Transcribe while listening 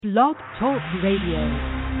Blog Talk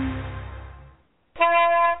Radio.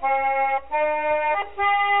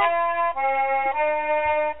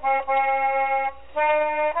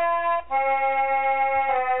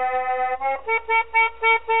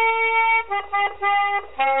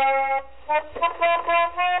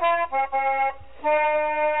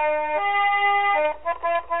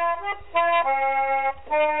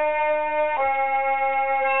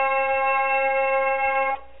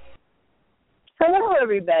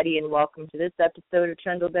 Everybody, and welcome to this episode of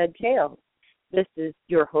Trundlebed Tales. This is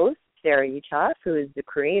your host, Sarah Uthoff, who is the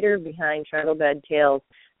creator behind Trundlebed Tales,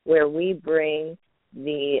 where we bring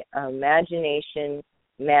the imagination,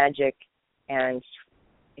 magic, and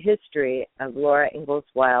history of Laura Ingalls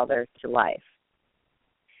Wilder to life.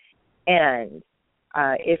 And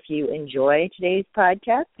if you enjoy today's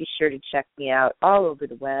podcast, be sure to check me out all over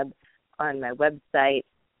the web, on my website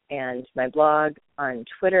and my blog, on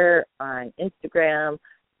Twitter, on Instagram,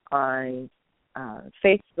 on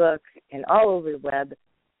Facebook, and all over the web.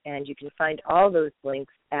 And you can find all those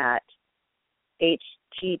links at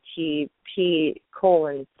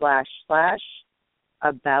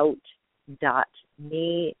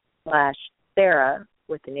http://about.me/Sarah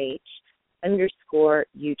with an H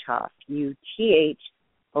 _Uthoff,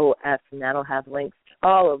 UTHOF, and that'll have links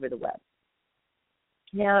all over the web.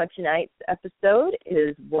 Now, tonight's episode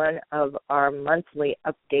is one of our monthly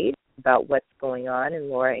updates about what's going on in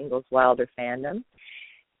Laura Ingalls Wilder fandom.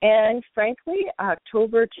 And frankly,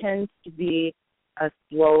 October tends to be a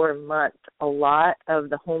slower month. A lot of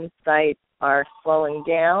the home sites are slowing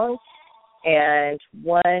down, and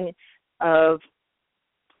one of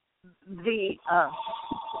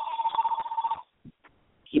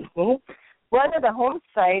the home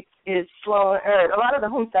sites is slow, or a lot of the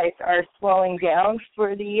home sites are slowing down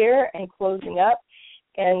for the year and closing up,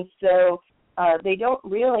 and so they don't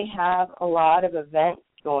really have a lot of events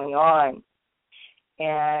going on.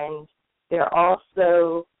 And they're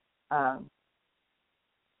also,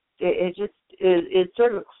 it just is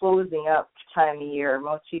sort of a closing up time of year.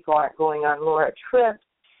 Most people aren't going on Laura trips,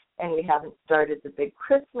 and we haven't started the big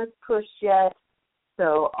Christmas push yet.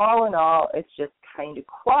 So all in all, it's just kind of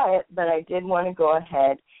quiet, but I did want to go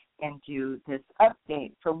ahead and do this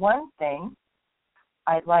update. For one thing,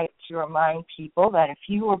 I'd like to remind people that if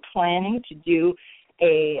you were planning to do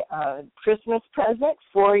a Christmas present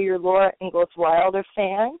for your Laura Ingalls Wilder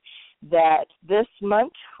fan, that this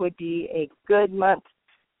month would be a good month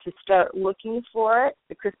to start looking for it.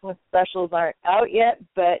 The Christmas specials aren't out yet,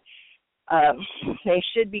 but they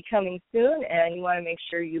should be coming soon, and you want to make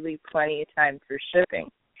sure you leave plenty of time for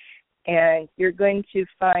shipping. And you're going to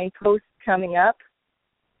find posts coming up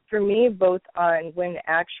for me, both on when the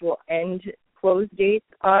actual end close dates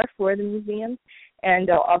are for the museum, and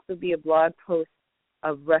there'll also be a blog post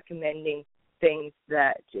of recommending things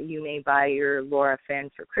that you may buy your Laura fan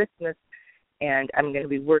for Christmas, and I'm going to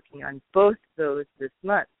be working on both those this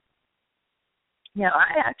month. Now,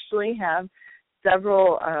 I actually have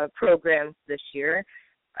several programs this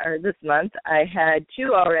month. I had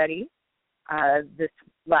two already. This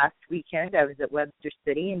last weekend, I was at Webster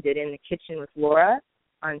City and did In the Kitchen with Laura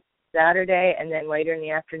on Saturday, and then later in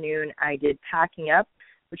the afternoon, I did Packing Up,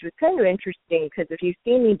 which was kind of interesting because if you've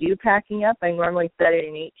seen me do Packing Up, I normally set it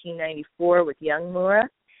in 1894 with young Laura,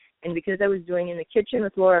 and because I was doing In the Kitchen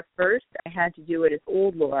with Laura first, I had to do it as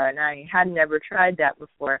old Laura, and I had never tried that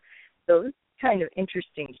before, so it was kind of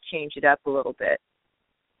interesting to change it up a little bit.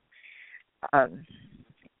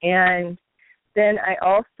 And then I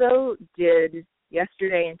also did,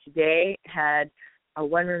 yesterday and today, had a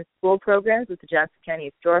one-room school programs with the Johnson County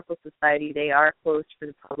Historical Society. They are closed for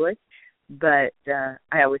the public, but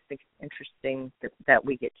I always think it's interesting that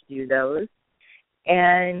we get to do those.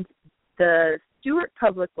 And the Stewart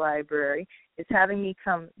Public Library is having me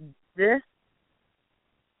come this,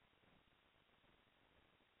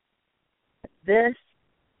 and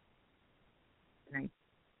I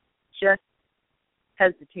just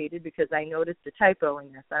hesitated because I noticed a typo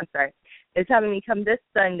in this. I'm sorry. It's having me come this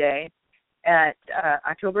Sunday at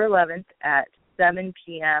October 11th at 7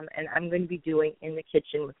 p.m., and I'm going to be doing In the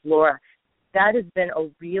Kitchen with Laura. That has been a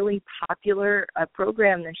really popular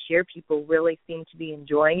program this year. People really seem to be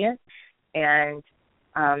enjoying it, and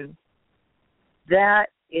that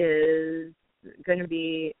is going to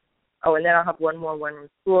be, and then I'll have one more one-room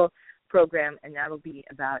school program, and that'll be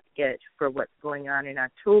about it for what's going on in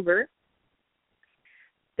October.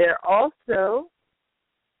 There also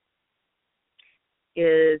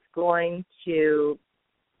is going to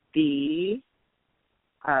be,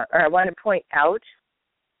 I want to point out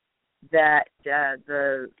that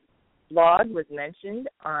the blog was mentioned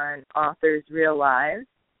on Authors Real Lives,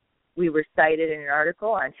 we were cited in an article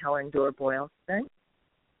on Helen Dorr Boylston.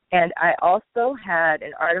 And I also had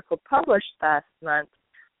an article published last month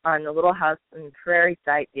on the Little House on the Prairie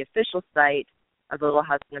site, the official site of the Little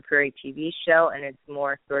House on the Prairie TV show, and it's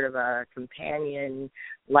more sort of a companion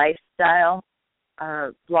lifestyle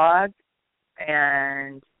blog,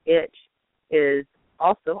 and it is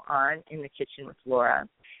also on In the Kitchen with Laura,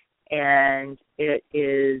 and it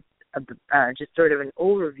is just sort of an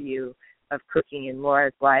overview of cooking in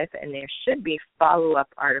Laura's life, and there should be follow-up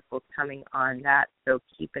articles coming on that, so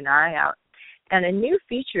keep an eye out. And a new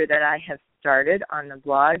feature that I have started on the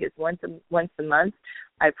blog is once a month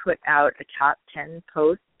I put out a top 10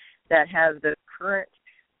 posts that have the current,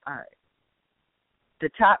 the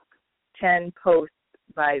top 10 posts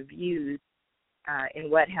by views in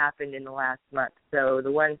what happened in the last month. So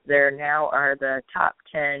the ones there now are the top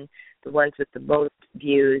 10, the ones with the most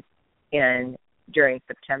views during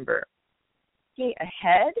September. Looking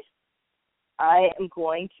ahead, I am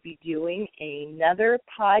going to be doing another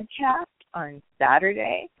podcast on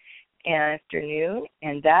Saturday afternoon,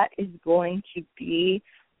 and that is going to be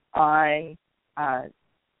on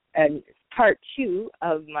part 2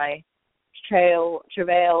 of my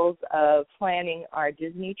travails of planning our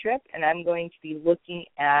Disney trip, and I'm going to be looking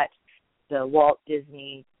at the Walt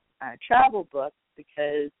Disney travel books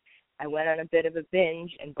because I went on a bit of a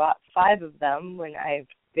binge and bought 5 of them when I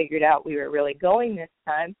figured out we were really going this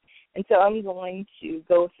time. And so I'm going to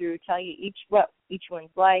go through, tell you what each one's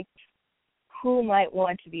like, who might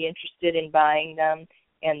want to be interested in buying them,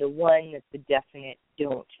 and the one that's a definite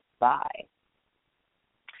don't buy.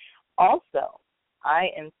 Also, I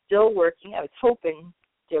am still working. I was hoping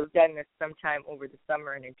to have done this sometime over the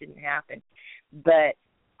summer, and it didn't happen. But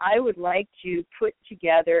I would like to put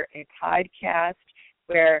together a podcast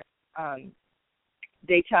where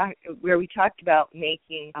we talked about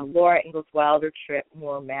making a Laura Ingalls Wilder trip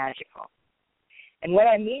more magical. And what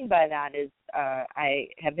I mean by that is I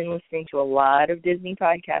have been listening to a lot of Disney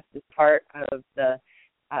podcasts as part of the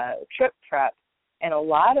trip prep, and a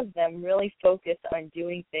lot of them really focus on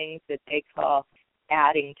doing things that they call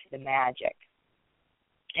adding to the magic.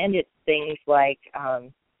 And it's things like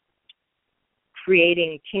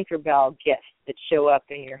creating Tinkerbell gifts that show up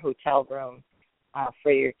in your hotel room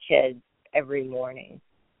for your kids every morning,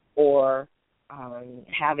 or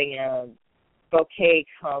having a bouquet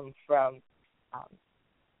come from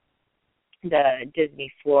the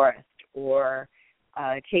Disney florist, or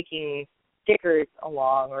taking stickers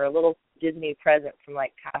along, or a little Disney present from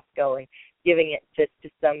like Costco and giving it to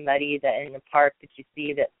somebody that in the park that you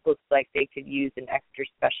see that looks like they could use an extra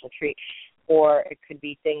special treat. Or it could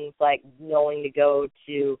be things like knowing to go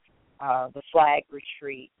to the flag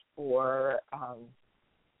retreat, or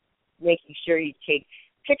making sure you take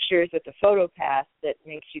pictures with a photo pass that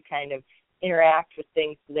makes you kind of interact with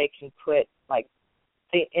things so they can put like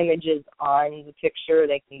the images on the picture.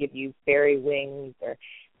 They can give you fairy wings or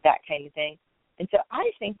that kind of thing. And so I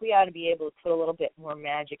think we ought to be able to put a little bit more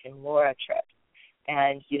magic in Laura trips.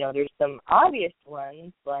 And, there's some obvious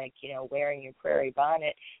ones like, wearing your prairie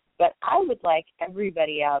bonnet. But I would like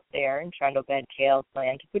everybody out there in Trundlebed Tales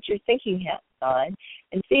Land to put your thinking hats on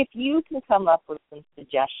and see if you can come up with some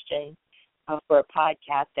suggestions for a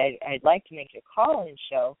podcast. I'd like to make a call-in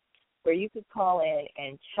show where you could call in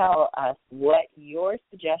and tell us what your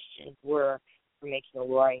suggestions were for making the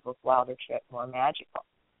Laura Ingalls Wilder trip more magical.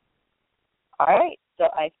 All right, so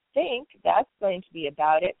I think that's going to be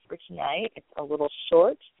about it for tonight. It's a little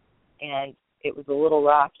short, and it was a little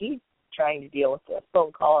rocky trying to deal with a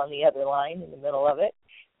phone call on the other line in the middle of it.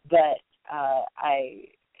 But I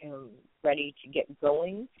am ready to get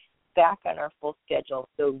going back on our full schedule.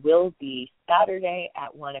 So we'll be Saturday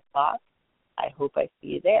at 1 o'clock. I hope I see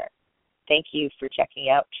you there. Thank you for checking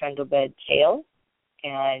out Trundlebed Tales.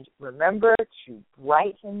 And remember to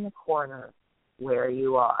brighten the corner where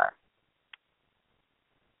you are.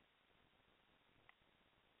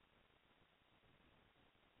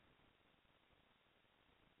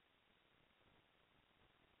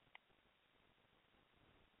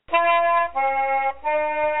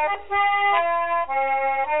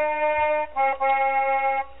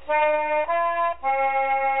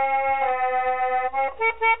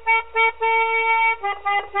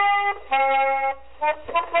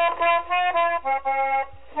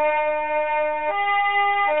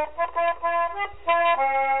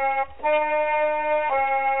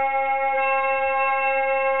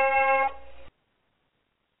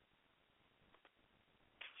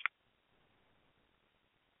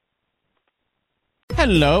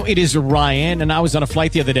 Hello, it is Ryan, and I was on a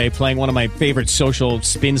flight the other day playing one of my favorite social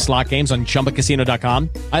spin slot games on ChumbaCasino.com.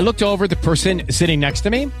 I looked over at the person sitting next to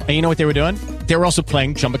me, and you know what they were doing? They were also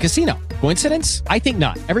playing Chumba Casino. Coincidence? I think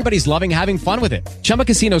not. Everybody's loving having fun with it. Chumba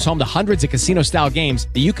Casino is home to hundreds of casino-style games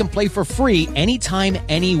that you can play for free anytime,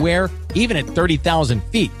 anywhere, even at 30,000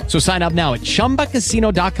 feet. So sign up now at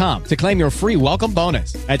ChumbaCasino.com to claim your free welcome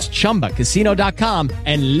bonus. That's ChumbaCasino.com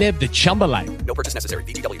and live the Chumba life. No purchase necessary.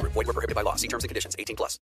 VGW Group. Void where prohibited by law. See terms and conditions. 18+.